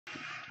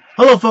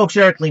Hello, folks.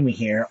 Eric Lima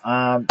here.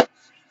 I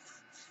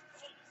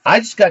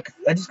just got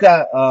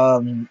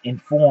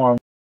informed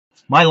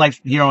my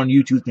life here on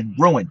YouTube has been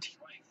ruined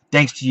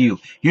thanks to you.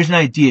 Here's an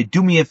idea.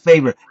 Do me a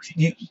favor.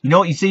 You know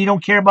what you say you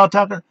don't care about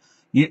talking.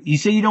 You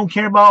say you don't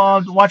care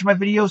about watching my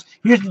videos.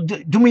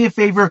 Do me a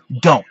favor.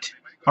 Don't.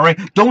 All right.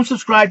 Don't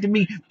subscribe to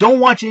me. Don't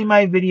watch any of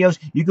my videos.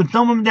 You can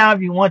thumb them down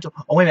if you want to.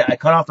 Oh wait a minute. I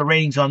cut off the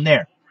ratings on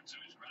there.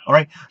 All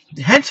right.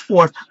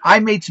 Henceforth, I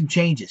made some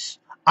changes.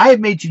 I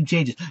have made some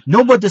changes.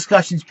 No more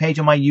discussions page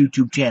on my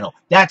YouTube channel.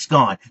 That's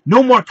gone.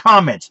 No more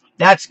comments.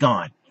 That's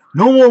gone.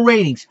 No more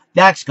ratings.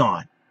 That's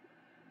gone.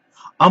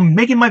 I'm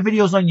making my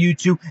videos on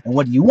YouTube, and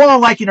whether you want to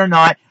like it or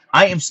not,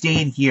 I am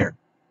staying here.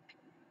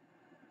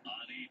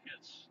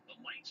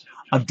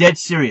 I'm dead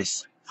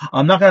serious.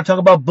 I'm not going to talk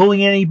about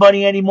bullying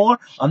anybody anymore.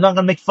 I'm not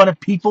going to make fun of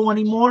people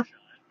anymore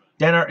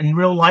that are in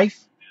real life.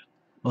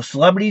 Well,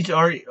 celebrities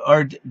are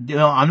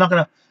I'm not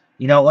going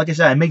to, like I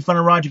said, I make fun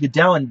of Roger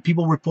Goodell, and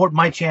people report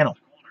my channel.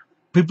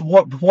 People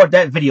report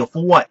that video.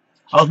 For what?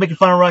 I was making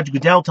fun of Roger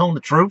Goodell, telling the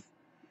truth.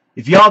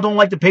 If y'all don't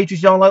like the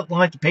Patriots, y'all don't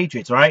like the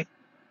Patriots, all right?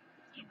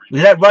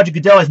 That Roger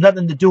Goodell has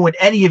nothing to do with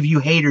any of you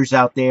haters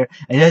out there,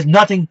 and it has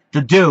nothing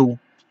to do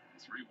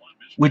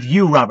with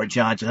you, Robert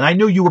Johnson. And I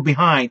knew you were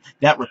behind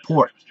that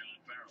report.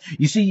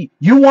 You see,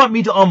 you want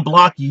me to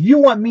unblock you. You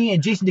want me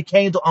and Jason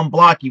DeCane to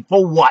unblock you.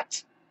 For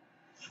what?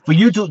 For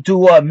you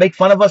to make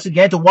fun of us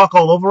again, to walk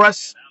all over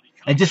us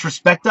and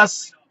disrespect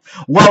us?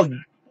 Well,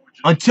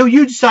 until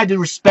you decide to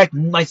respect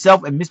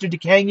myself and Mr.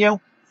 DeCane,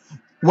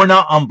 we're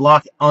not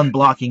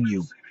unblocking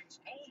you.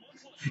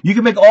 You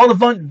can make all the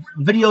fun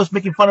videos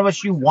making fun of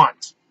us you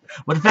want.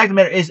 But the fact of the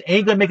matter is, it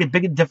ain't going to make a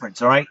big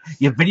difference, all right?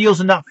 Your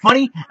videos are not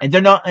funny, and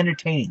they're not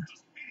entertaining.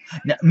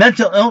 Now,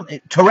 mental illness,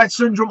 Tourette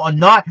syndrome or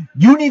not,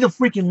 you need to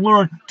freaking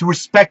learn to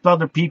respect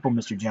other people,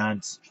 Mr.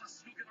 Johns.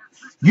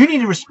 You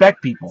need to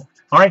respect people,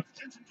 all right?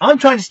 I'm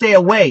trying to stay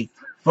away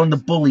from the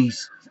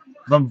bullies,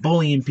 from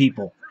bullying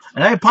people.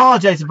 And I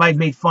apologize if I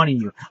made fun of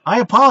you.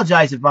 I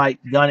apologize if I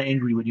got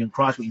angry with you and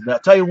cross with you. But I'll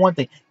tell you one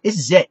thing. This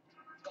is it.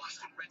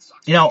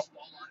 You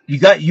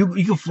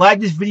can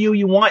flag this video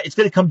you want. It's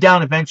going to come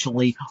down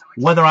eventually,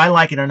 whether I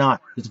like it or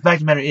not. Because the fact of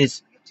the matter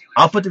is,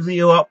 I'll put the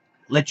video up,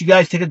 let you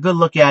guys take a good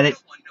look at it,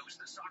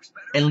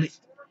 and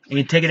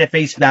you take it at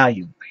face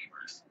value.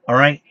 All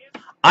right?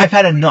 I've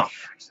had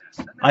enough.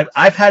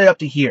 I've had it up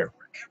to here.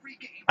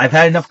 I've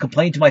had enough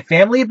complaining to my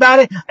family about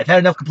it. I've had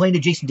enough complaining to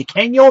Jason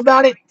DeCane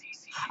about it.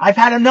 I've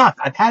had enough.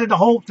 I've had it the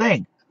whole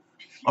thing.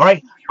 All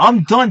right?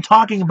 I'm done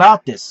talking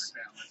about this.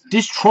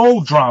 This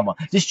troll drama.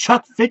 This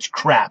Chuck Fitch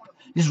crap.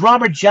 This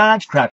Robert Johns crap.